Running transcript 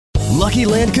Lucky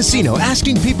Land Casino,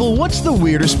 asking people, what's the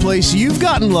weirdest place you've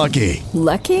gotten lucky?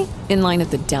 Lucky? In line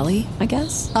at the deli, I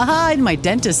guess? Aha, in my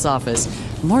dentist's office.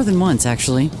 More than once,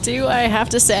 actually. Do I have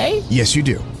to say? Yes, you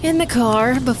do. In the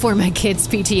car before my kids'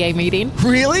 PTA meeting.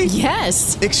 Really?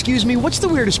 Yes. Excuse me, what's the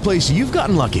weirdest place you've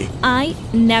gotten lucky? I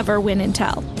never win and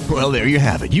tell. Well, there you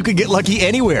have it. You can get lucky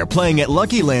anywhere, playing at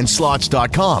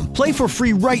LuckyLandSlots.com. Play for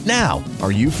free right now.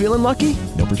 Are you feeling lucky?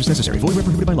 No purchase necessary. Void where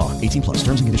prohibited by law. 18 plus.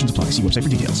 Terms and conditions apply. See website for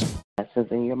details.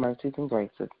 Blessings in your mercies and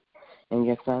graces. In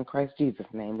your Son, Christ Jesus'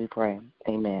 name we pray.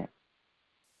 Amen.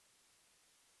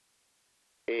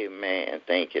 Amen.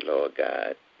 Thank you, Lord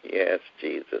God. Yes,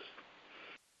 Jesus.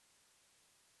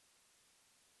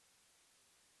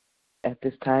 At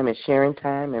this time, it's sharing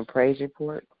time and praise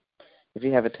report. If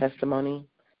you have a testimony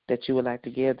that you would like to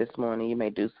give this morning, you may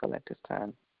do so at this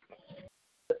time.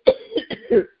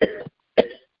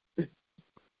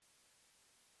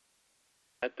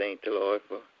 I thank the Lord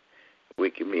for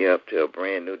waking me up to a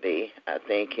brand new day. I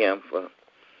thank Him for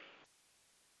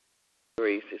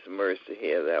grace, His mercy,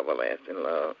 His everlasting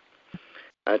love.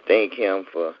 I thank Him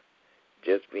for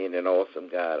just being an awesome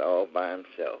God all by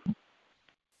Himself.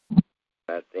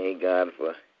 I thank God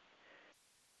for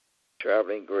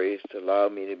traveling grace to allow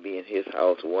me to be in His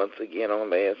house once again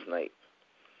on last night.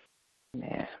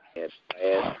 Yeah.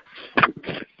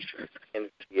 And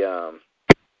the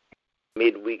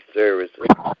midweek service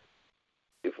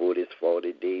before this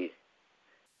 40-day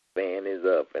span is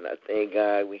up. And I thank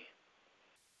God we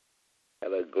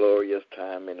had a glorious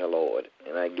time in the Lord.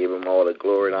 And I give Him all the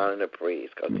glory and honor and the praise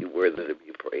because He's worthy to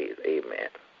be praised. Amen.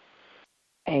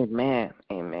 Amen.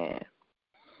 Amen.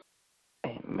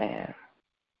 Amen.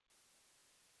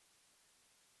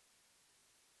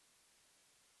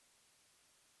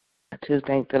 I too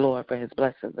thank the Lord for His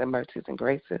blessings and mercies and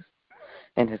graces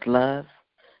and His love,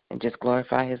 and just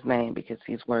glorify His name because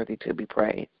He's worthy to be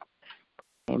praised.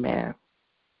 Amen.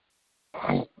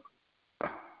 And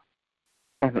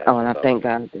I thank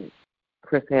God that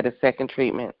Chris had a second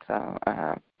treatment. So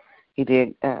he's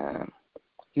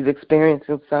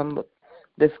experiencing some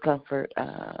discomfort,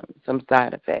 some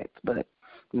side effects, but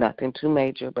nothing too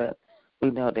major. But we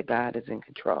know that God is in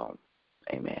control.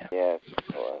 Amen. Yes,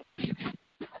 Lord.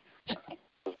 I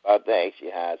was about to ask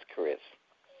you, how's Chris?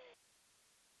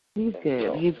 He's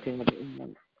good. He's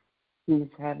good. He's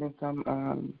having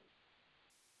some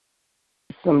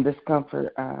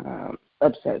discomfort,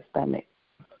 upset stomach.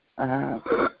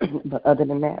 But other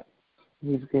than that,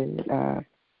 he's good.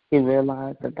 He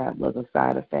realized that was a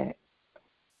side effect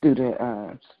due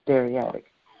to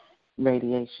stereotic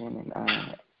radiation,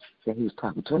 and so he was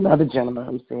talking to another gentleman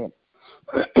who said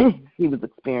he was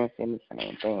experiencing the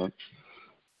same thing.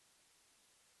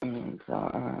 And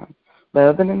so, but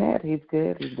other than that, he's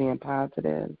good. He's being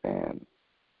positive, and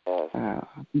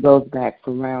he goes back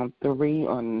for round 3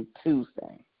 on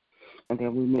Tuesday, and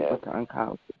then we meet with the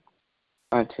oncologist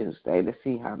on Tuesday to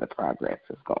see how the progress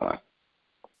is going.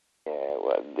 Yeah,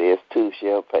 well, this too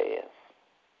shall pass.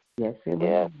 Yes, it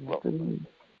will. Yes,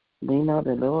 we know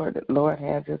the Lord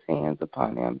has His hands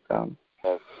upon him. So.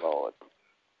 Yes, Lord.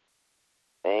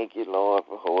 Thank you, Lord,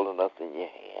 for holding us in your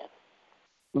hand.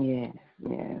 Yes.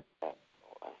 Yes,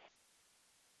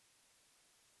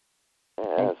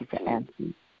 Thank you for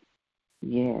asking.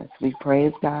 Yes, we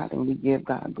praise God and we give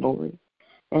God glory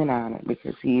and honor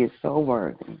because He is so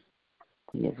worthy.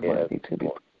 He is worthy to be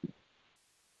praised.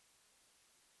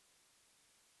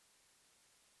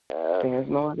 There's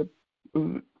no other.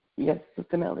 Yes,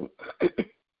 Sister Nellie.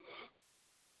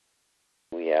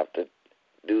 We have to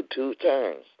do 2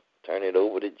 turns. Turn it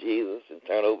over to Jesus and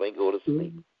turn over and go to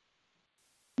sleep.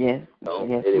 Yes. Don't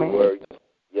Yes, let it ma'am. work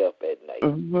you up at night.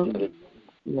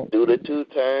 Yes. Do the 2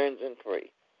 turns and pray.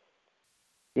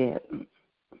 Yes.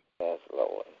 Yes,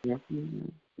 Lord. Yes,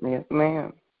 ma'am. Yes,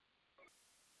 ma'am.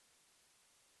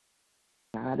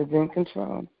 God is in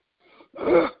control.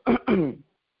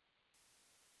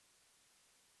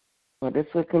 Well,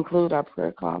 this will conclude our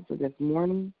prayer call for this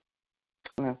morning.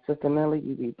 Sister Nellie,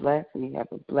 you be blessed and you have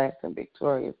a blessed and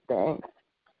victorious day.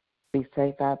 Be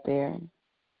safe out there.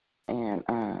 And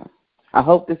I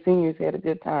hope the seniors had a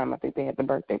good time. I think they had the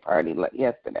birthday party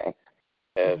yesterday.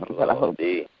 Yes, But I Lord. hope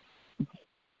They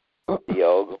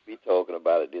all going to be talking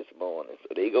about it this morning, so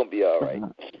they're going to be all right.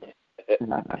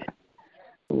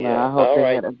 Well, I hope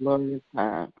they had a glorious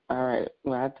time. All right.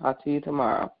 Well, I'll talk to you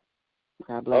tomorrow.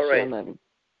 God bless you. I love you.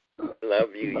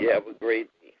 Love you. Bye-bye. You have a great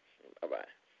day. Bye-bye.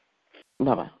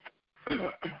 Bye-bye.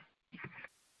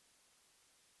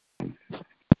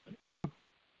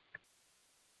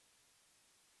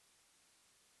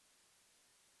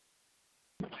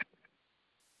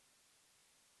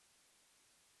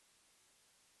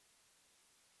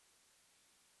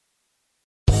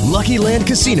 Lucky Land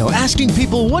Casino, asking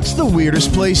people, what's the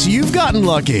weirdest place you've gotten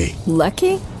lucky?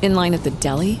 Lucky? In line at the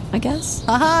deli, I guess?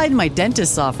 Aha, in my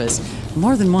dentist's office.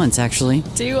 More than once, actually.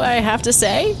 Do I have to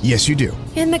say? Yes, you do.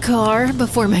 In the car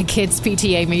before my kids'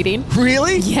 PTA meeting.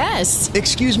 Really? Yes.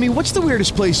 Excuse me, what's the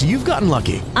weirdest place you've gotten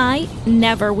lucky? I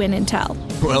never win and tell.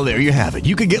 Well, there you have it.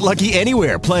 You can get lucky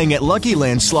anywhere, playing at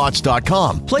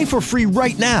LuckyLandSlots.com. Play for free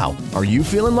right now. Are you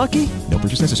feeling lucky? No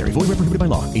purchase necessary. Void where prohibited by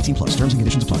law. 18 plus. Terms and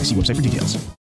conditions apply. See website for details.